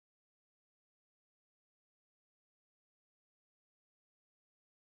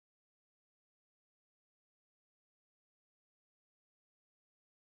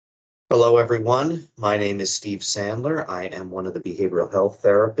Hello, everyone. My name is Steve Sandler. I am one of the behavioral health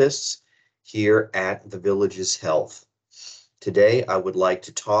therapists here at The Villages Health. Today, I would like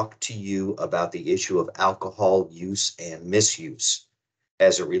to talk to you about the issue of alcohol use and misuse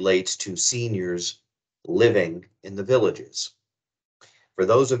as it relates to seniors living in the villages. For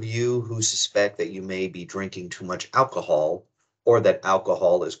those of you who suspect that you may be drinking too much alcohol or that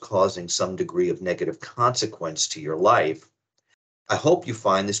alcohol is causing some degree of negative consequence to your life, I hope you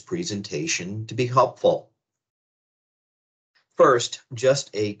find this presentation to be helpful. First, just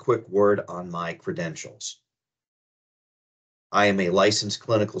a quick word on my credentials. I am a licensed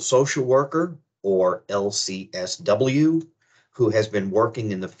clinical social worker, or LCSW, who has been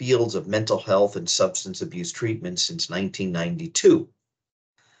working in the fields of mental health and substance abuse treatment since 1992.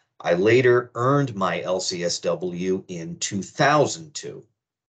 I later earned my LCSW in 2002.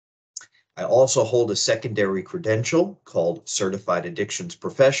 I also hold a secondary credential called Certified Addictions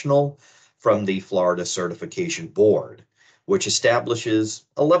Professional from the Florida Certification Board, which establishes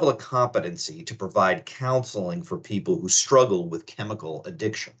a level of competency to provide counseling for people who struggle with chemical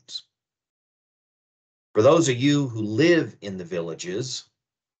addictions. For those of you who live in the villages,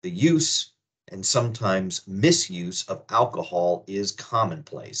 the use and sometimes misuse of alcohol is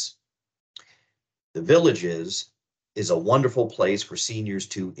commonplace. The villages is a wonderful place for seniors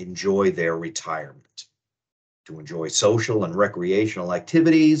to enjoy their retirement, to enjoy social and recreational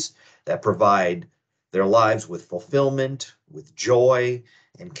activities that provide their lives with fulfillment, with joy,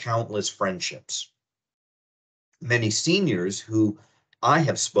 and countless friendships. Many seniors who I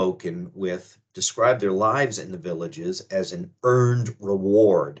have spoken with describe their lives in the villages as an earned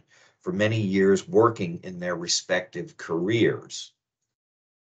reward for many years working in their respective careers.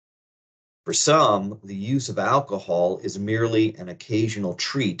 For some, the use of alcohol is merely an occasional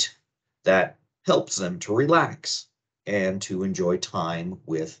treat that helps them to relax and to enjoy time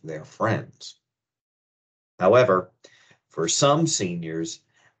with their friends. However, for some seniors,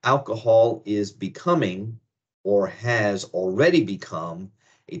 alcohol is becoming or has already become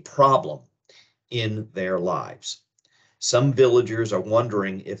a problem in their lives. Some villagers are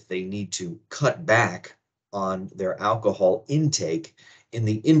wondering if they need to cut back on their alcohol intake in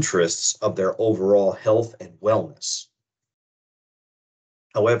the interests of their overall health and wellness.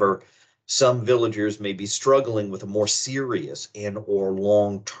 However, some villagers may be struggling with a more serious and or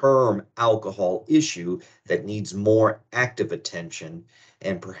long-term alcohol issue that needs more active attention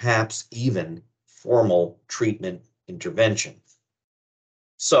and perhaps even formal treatment intervention.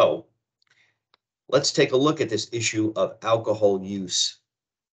 So let's take a look at this issue of alcohol use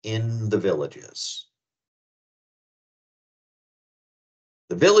in the villages.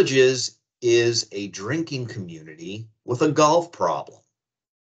 The Villages is a drinking community with a golf problem.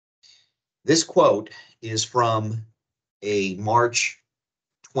 This quote is from a March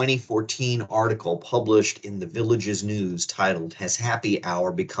 2014 article published in the Villages News titled, "Has Happy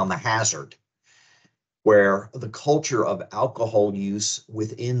Hour Become a Hazard?" where the culture of alcohol use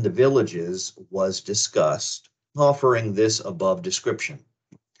within the villages was discussed, offering this above description.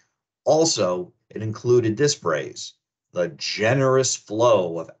 Also, it included this phrase: the generous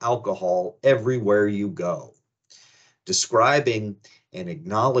flow of alcohol everywhere you go, describing and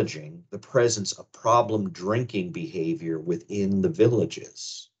acknowledging the presence of problem drinking behavior within the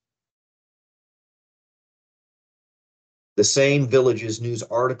villages. The same Villages News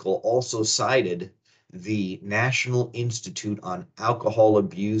article also cited the National Institute on Alcohol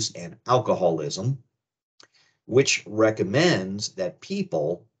Abuse and Alcoholism, which recommends that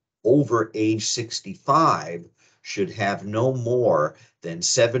people over age 65 should have no more than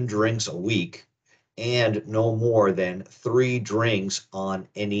 7 drinks a week and no more than 3 drinks on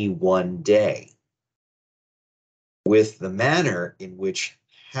any one day. With the manner in which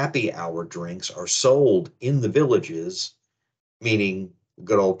happy hour drinks are sold in the villages, meaning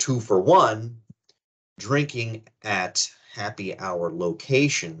good old 2-for-1, drinking at happy hour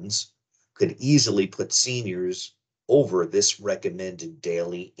locations could easily put seniors over this recommended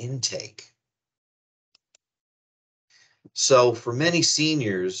daily intake. So for many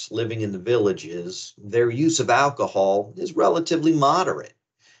seniors living in the villages, their use of alcohol is relatively moderate,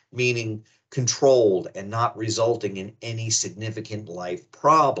 meaning controlled and not resulting in any significant life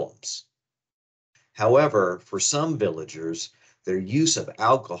problems. However, for some villagers, their use of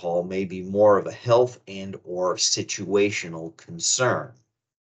alcohol may be more of a health and or situational concern.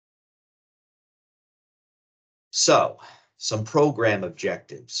 So, some program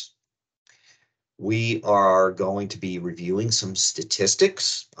objectives. We are going to be reviewing some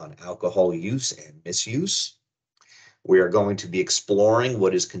statistics on alcohol use and misuse. We are going to be exploring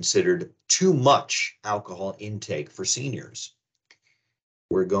what is considered too much alcohol intake for seniors.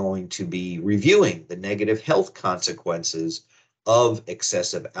 we're going to be reviewing the negative health consequences of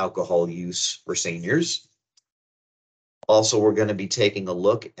excessive alcohol use for seniors. Also, we're going to be taking a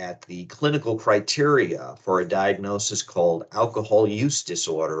look at the clinical criteria for a diagnosis called alcohol use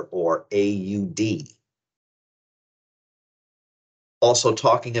disorder, or AUD. Also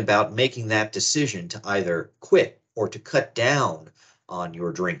talking about making that decision to either quit or to cut down on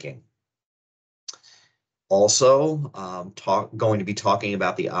your drinking. Also, going to be talking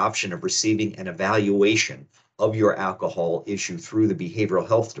about the option of receiving an evaluation of your alcohol issue through the behavioral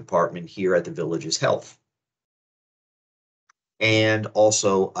health department here at the Villages Health. And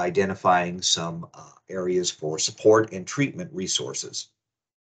also identifying some areas for support and treatment resources.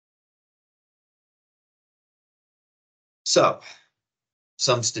 So,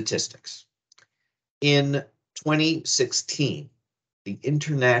 some statistics. In 2016, the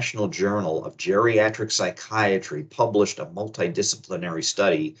International Journal of Geriatric Psychiatry published a multidisciplinary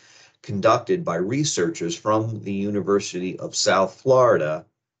study conducted by researchers from the University of South Florida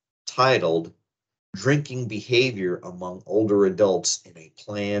titled Drinking Behavior Among Older Adults in a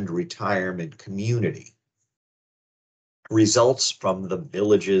Planned Retirement Community. Results from the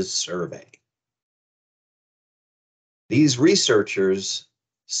Villages Survey. These researchers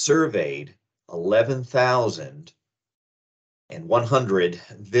surveyed 11,100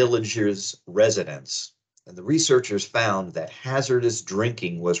 Villages residents, and the researchers found that hazardous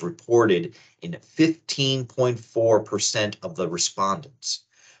drinking was reported in 15.4% of the respondents,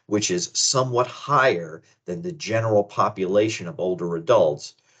 which is somewhat higher than the general population of older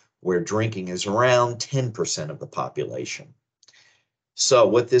adults, where drinking is around 10% of the population. So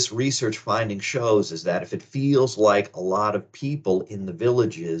what this research finding shows is that if it feels like a lot of people in the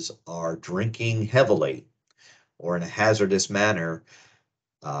villages are drinking heavily or in a hazardous manner,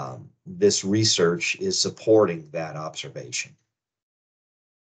 this research is supporting that observation.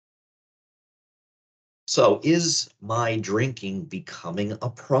 So is my drinking becoming a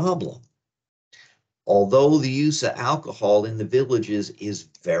problem? Although the use of alcohol in the villages is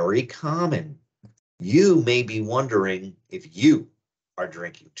very common, you may be wondering if you are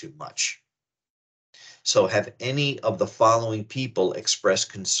drinking too much. So have any of the following people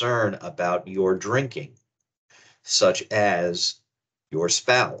expressed concern about your drinking, such as your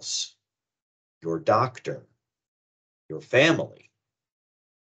spouse, your doctor, your family,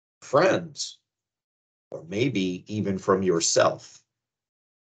 friends, or maybe even from yourself?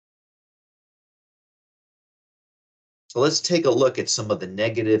 So let's take a look at some of the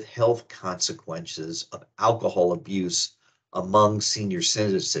negative health consequences of alcohol abuse among senior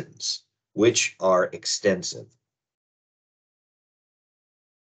citizens, which are extensive.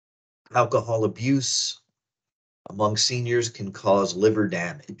 Alcohol abuse among seniors can cause liver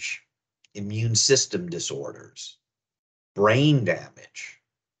damage, immune system disorders, brain damage.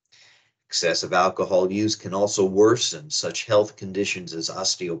 Excessive alcohol use can also worsen such health conditions as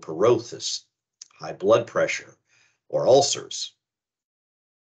osteoporosis, high blood pressure, or ulcers.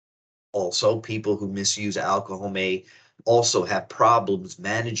 Also, people who misuse alcohol may also have problems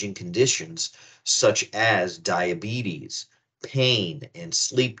managing conditions such as diabetes, pain, and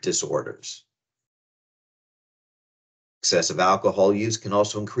sleep disorders. Excessive alcohol use can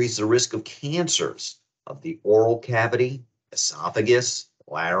also increase the risk of cancers of the oral cavity, esophagus,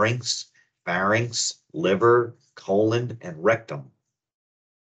 larynx, pharynx, liver, colon, and rectum.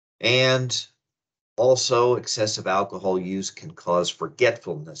 And also, excessive alcohol use can cause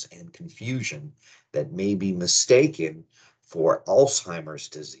forgetfulness and confusion that may be mistaken for Alzheimer's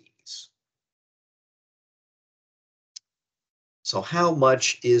disease. So how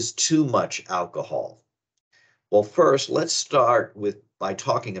much is too much alcohol? Well, first, let's start by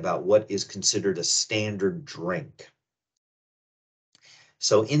talking about what is considered a standard drink.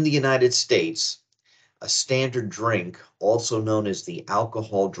 So in the United States, a standard drink, also known as the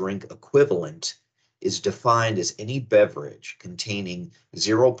alcohol drink equivalent, is defined as any beverage containing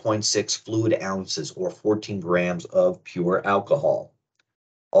 0.6 fluid ounces or 14 grams of pure alcohol.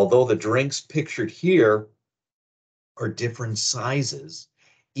 Although the drinks pictured here are different sizes,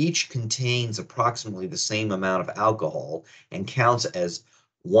 each contains approximately the same amount of alcohol and counts as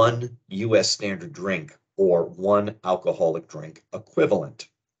one U.S. standard drink or one alcoholic drink equivalent.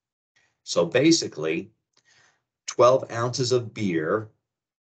 So basically, 12 ounces of beer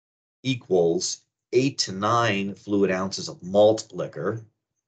equals 8 to 9 fluid ounces of malt liquor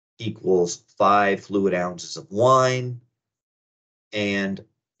equals 5 fluid ounces of wine and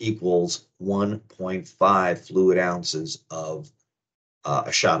equals 1.5 fluid ounces of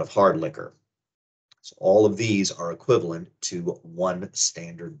a shot of hard liquor. So all of these are equivalent to one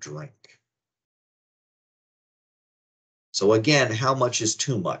standard drink. So again, how much is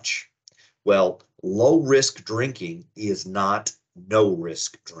too much? Well, low risk drinking is not no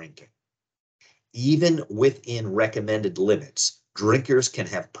risk drinking. Even within recommended limits, drinkers can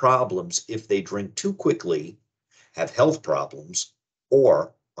have problems if they drink too quickly, have health problems,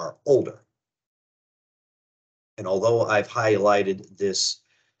 or are older. And although I've highlighted this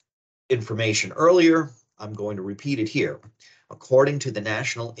information earlier, I'm going to repeat it here. According to the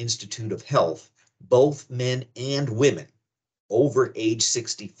National Institute of Health, both men and women over age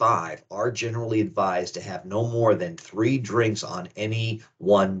 65 are generally advised to have no more than 3 drinks on any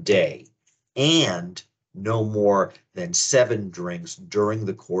one day and no more than 7 drinks during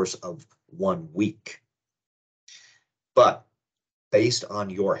the course of 1 week. But based on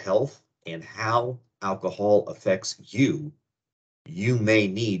your health and how alcohol affects you, you may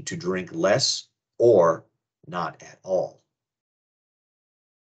need to drink less or not at all.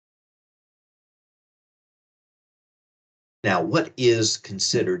 Now, what is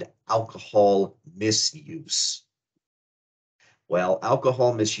considered alcohol misuse? Well,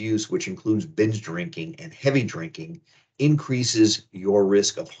 alcohol misuse, which includes binge drinking and heavy drinking, increases your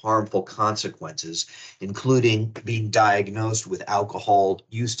risk of harmful consequences, including being diagnosed with alcohol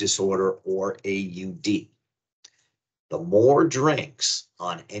use disorder or AUD. The more drinks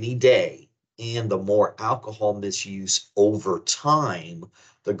on any day and the more alcohol misuse over time,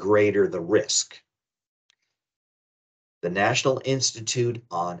 the greater the risk. The National Institute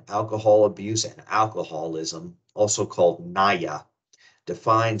on Alcohol Abuse and Alcoholism, also called NIA,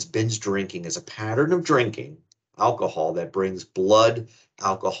 defines binge drinking as a pattern of drinking alcohol that brings blood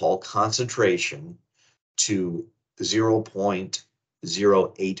alcohol concentration to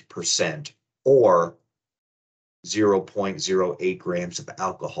 0.08% or 0.08 grams of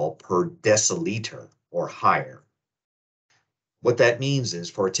alcohol per deciliter or higher. What that means is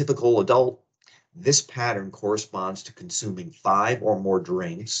for a typical adult, this pattern corresponds to consuming 5 or more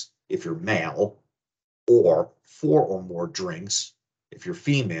drinks if you're male, or 4 or more drinks if you're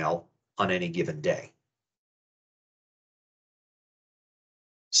female on any given day.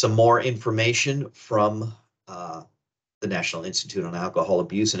 Some more information from the National Institute on Alcohol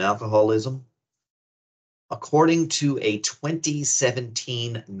Abuse and Alcoholism. According to a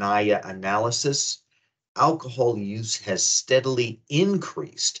 2017 NIA analysis, alcohol use has steadily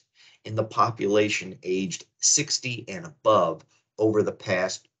increased in the population aged 60 and above over the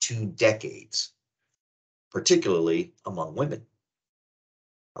past 2 decades, particularly among women.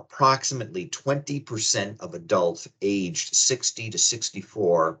 Approximately 20% of adults aged 60 to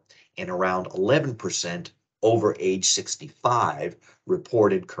 64 and around 11% over age 65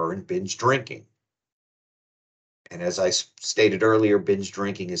 reported current binge drinking. And as I stated earlier, binge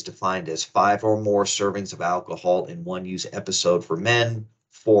drinking is defined as 5 or more servings of alcohol in one use episode for men,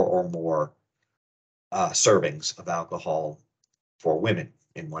 4 or more servings of alcohol for women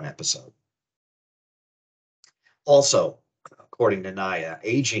in one episode. Also, according to NIA,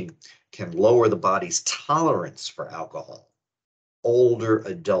 aging can lower the body's tolerance for alcohol. Older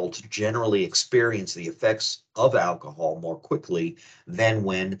adults generally experience the effects of alcohol more quickly than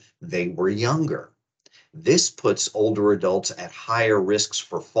when they were younger. This puts older adults at higher risks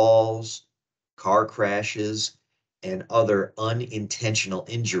for falls, car crashes, and other unintentional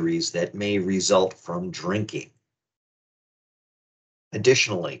injuries that may result from drinking.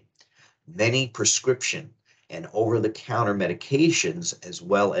 Additionally, many prescription and over-the-counter medications, as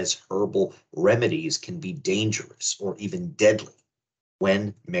well as herbal remedies, can be dangerous or even deadly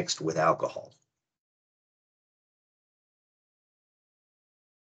when mixed with alcohol.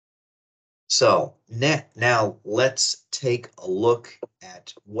 So now let's take a look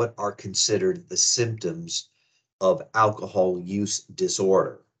at what are considered the symptoms of alcohol use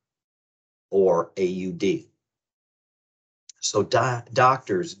disorder, or AUD. So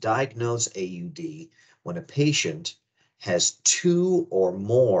doctors diagnose AUD when a patient has 2 or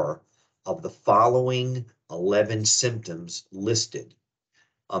more of the following 11 symptoms listed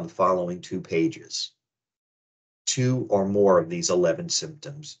on the following 2 pages. 2 or more of these 11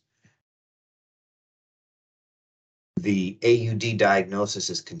 symptoms. The AUD diagnosis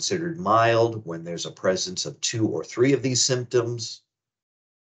is considered mild when there's a presence of 2 or 3 of these symptoms.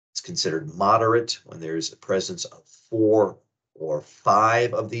 It's considered moderate when there's a presence of 4 or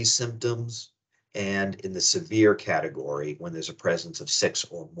 5 of these symptoms, and in the severe category when there's a presence of 6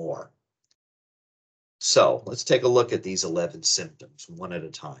 or more. So let's take a look at these 11 symptoms one at a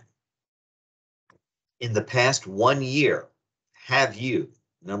time. In the past 1 year, have you,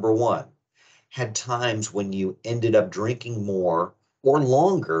 number 1, had times when you ended up drinking more or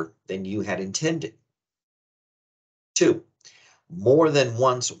longer than you had intended? 2, more than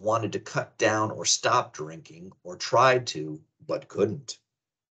once wanted to cut down or stop drinking or tried to, but couldn't.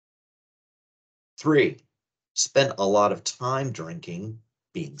 3, spent a lot of time drinking,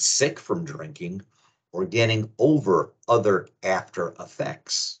 being sick from drinking, or getting over other after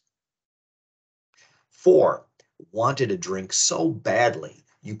effects. 4, wanted a drink so badly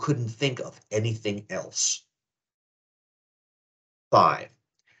you couldn't think of anything else. 5,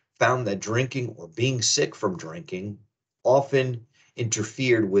 found that drinking or being sick from drinking often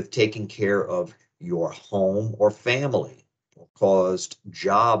interfered with taking care of your home or family, or caused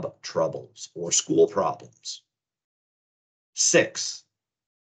job troubles or school problems. 6,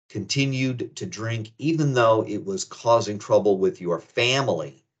 continued to drink even though it was causing trouble with your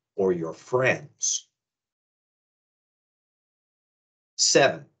family or your friends.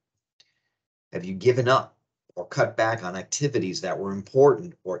 7, have you given up or cut back on activities that were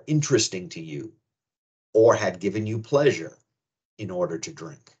important or interesting to you or had given you pleasure in order to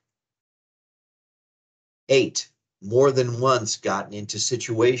drink? 8, more than once gotten into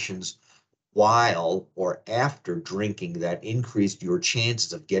situations while or after drinking that increased your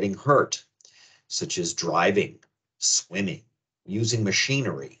chances of getting hurt, such as driving, swimming, using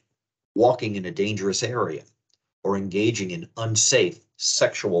machinery, walking in a dangerous area, or engaging in unsafe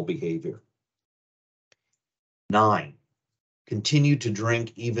sexual behavior. 9, continued to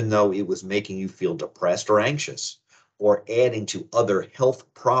drink even though it was making you feel depressed or anxious, or adding to other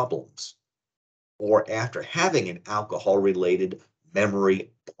health problems, or after having an alcohol-related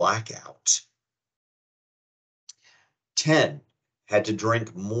memory blackout. 10, had to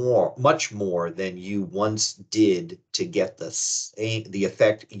drink much more than you once did to get the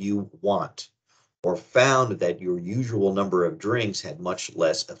effect you want, or found that your usual number of drinks had much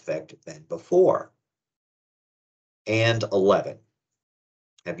less effect than before. And 11,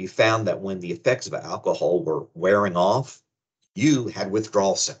 have you found that when the effects of alcohol were wearing off, you had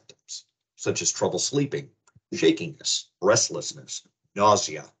withdrawal symptoms, such as trouble sleeping, shakiness, restlessness,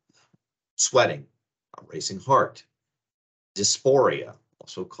 nausea, sweating, a racing heart, dysphoria,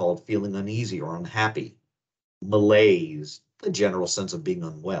 also called feeling uneasy or unhappy, malaise, a general sense of being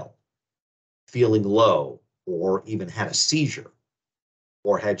unwell, feeling low, or even had a seizure,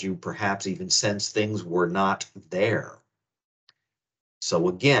 or had you perhaps even sensed things were not there? So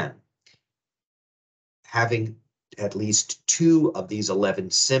again, having at least 2 of these 11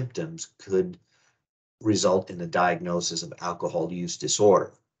 symptoms could result in a diagnosis of alcohol use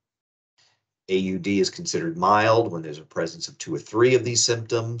disorder. AUD is considered mild when there's a presence of 2 or 3 of these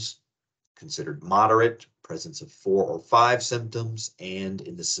symptoms, considered moderate, presence of 4 or 5 symptoms, and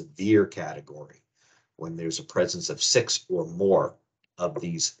in the severe category when there's a presence of 6 or more of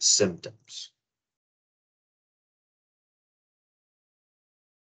these symptoms.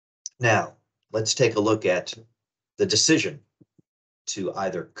 Now, let's take a look at the decision to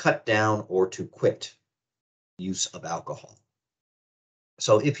either cut down or to quit use of alcohol.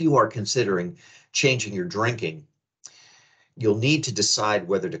 So if you are considering changing your drinking, you'll need to decide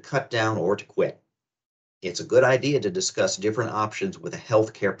whether to cut down or to quit. It's a good idea to discuss different options with a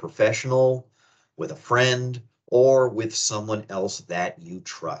healthcare professional, with a friend, or with someone else that you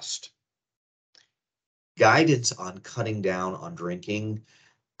trust. Guidance on cutting down on drinking,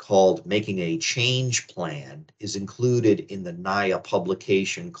 called Making a Change Plan, is included in the NIA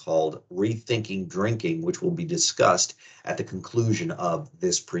publication called Rethinking Drinking, which will be discussed at the conclusion of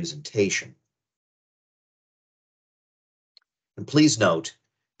this presentation. And please note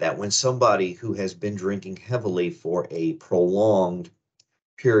that when somebody who has been drinking heavily for a prolonged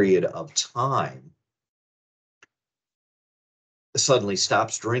period of time suddenly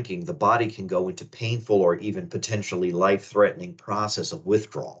stops drinking, the body can go into painful or even potentially life-threatening process of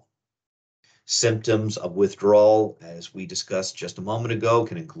withdrawal. Symptoms of withdrawal, as we discussed just a moment ago,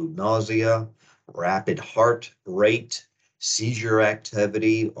 can include nausea, rapid heart rate, seizure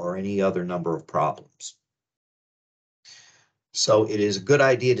activity, or any other number of problems. So it is a good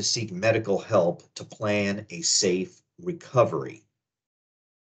idea to seek medical help to plan a safe recovery.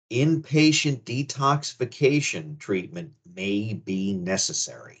 Inpatient detoxification treatment may be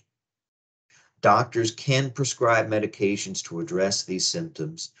necessary. Doctors can prescribe medications to address these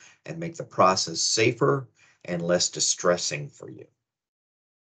symptoms and make the process safer and less distressing for you.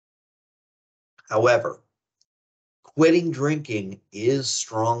 However, quitting drinking is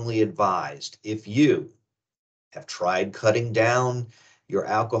strongly advised if you have tried cutting down your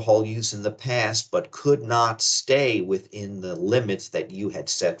alcohol use in the past, but could not stay within the limits that you had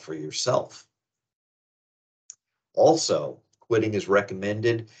set for yourself. Also, quitting is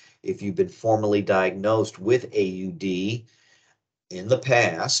recommended if you've been formally diagnosed with AUD in the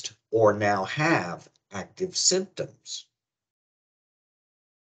past or now have active symptoms.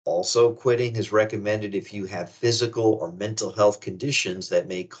 Also, quitting is recommended if you have physical or mental health conditions that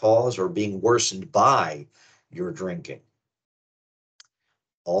may cause or being worsened by your drinking.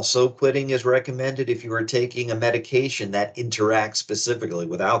 Also, quitting is recommended if you are taking a medication that interacts specifically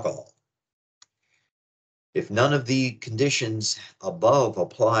with alcohol. If none of the conditions above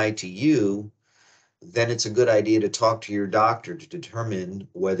apply to you, then it's a good idea to talk to your doctor to determine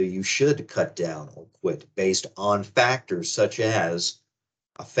whether you should cut down or quit based on factors such as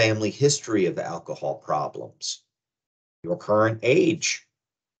a family history of alcohol problems, your current age,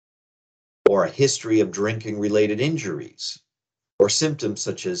 or a history of drinking related injuries, or symptoms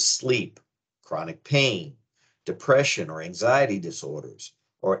such as sleep, chronic pain, depression or anxiety disorders,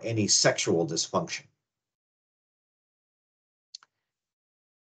 or any sexual dysfunction.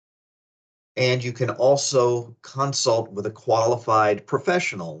 And you can also consult with a qualified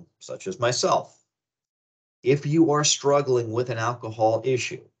professional, such as myself. If you are struggling with an alcohol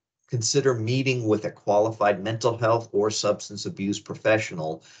issue, consider meeting with a qualified mental health or substance abuse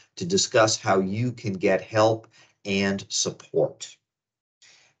professional to discuss how you can get help and support.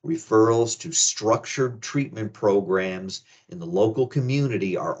 Referrals to structured treatment programs in the local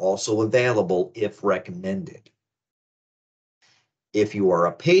community are also available if recommended. If you are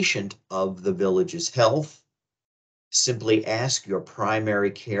a patient of the Village's Health, simply ask your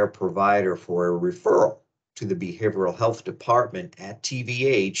primary care provider for a referral to the behavioral health department at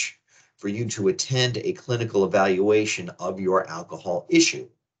TVH for you to attend a clinical evaluation of your alcohol issue.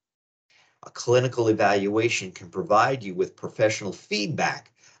 A clinical evaluation can provide you with professional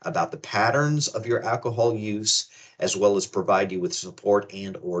feedback about the patterns of your alcohol use, as well as provide you with support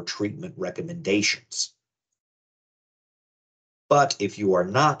and/or treatment recommendations. But if you are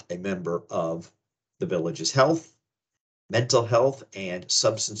not a member of the Village's Health, mental health and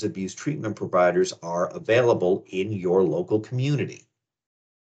substance abuse treatment providers are available in your local community.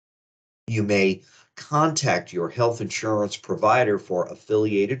 You may contact your health insurance provider for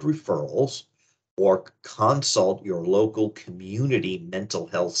affiliated referrals or consult your local community mental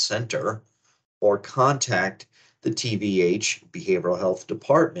health center or contact the TVH Behavioral Health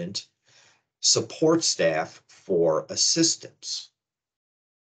Department support staff for assistance.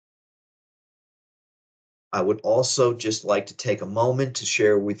 I would also just like to take a moment to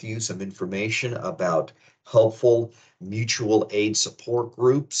share with you some information about helpful mutual aid support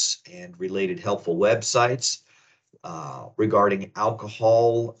groups and related helpful websites regarding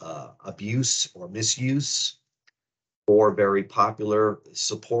alcohol abuse or misuse. 4 very popular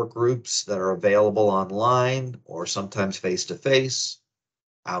support groups that are available online or sometimes face-to-face: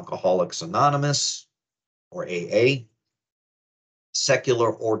 Alcoholics Anonymous, or AA,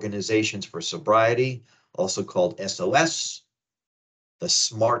 Secular Organizations for Sobriety, also called SOS, the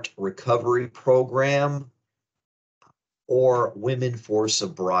Smart Recovery Program, or Women for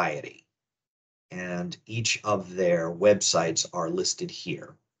Sobriety. And each of their websites are listed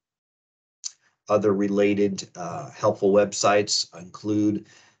here. Other related helpful websites include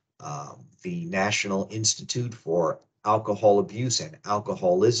the National Institute for Alcohol Abuse and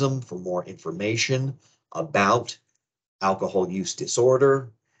Alcoholism for more information about alcohol use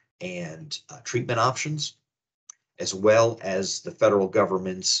disorder and treatment options, as well as the federal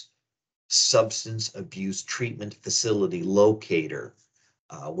government's Substance Abuse Treatment Facility Locator,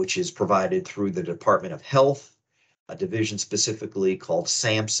 which is provided through the Department of Health, a division specifically called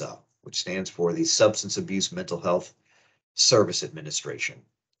SAMHSA, which stands for the Substance Abuse Mental Health Service Administration.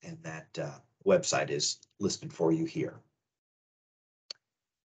 And that website is listed for you here.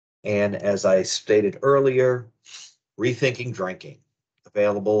 And as I stated earlier, Rethinking Drinking,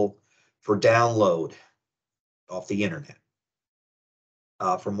 available for download off the internet.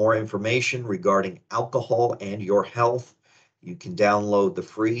 For more information regarding alcohol and your health, you can download the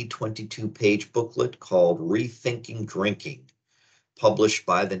free 22-page booklet called Rethinking Drinking, published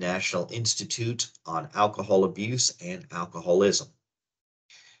by the National Institute on Alcohol Abuse and Alcoholism.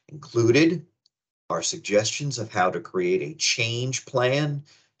 Included are suggestions of how to create a change plan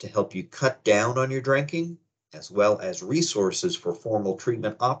to help you cut down on your drinking, as well as resources for formal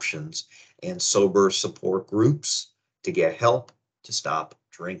treatment options and sober support groups to get help to stop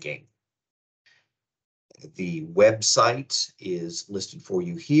drinking. The website is listed for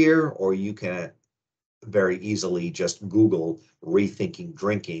you here, or you can very easily just Google Rethinking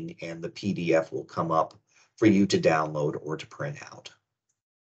Drinking and the PDF will come up for you to download or to print out.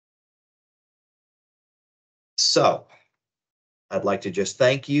 So I'd like to just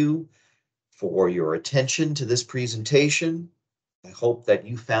thank you for your attention to this presentation. I hope that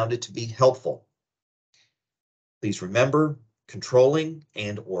you found it to be helpful. Please remember, controlling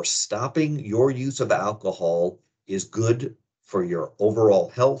and/or stopping your use of alcohol is good for your overall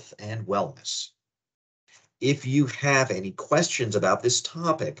health and wellness. If you have any questions about this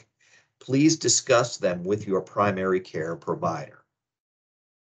topic, please discuss them with your primary care provider.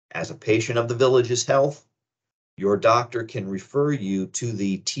 As a patient of the Village's Health, your doctor can refer you to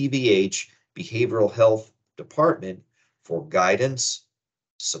the TVH Behavioral Health Department for guidance,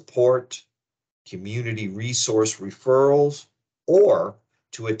 support, community resource referrals, or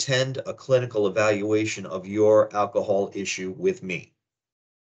to attend a clinical evaluation of your alcohol issue with me.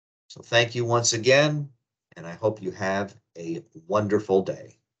 So thank you once again, and I hope you have a wonderful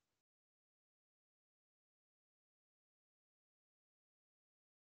day.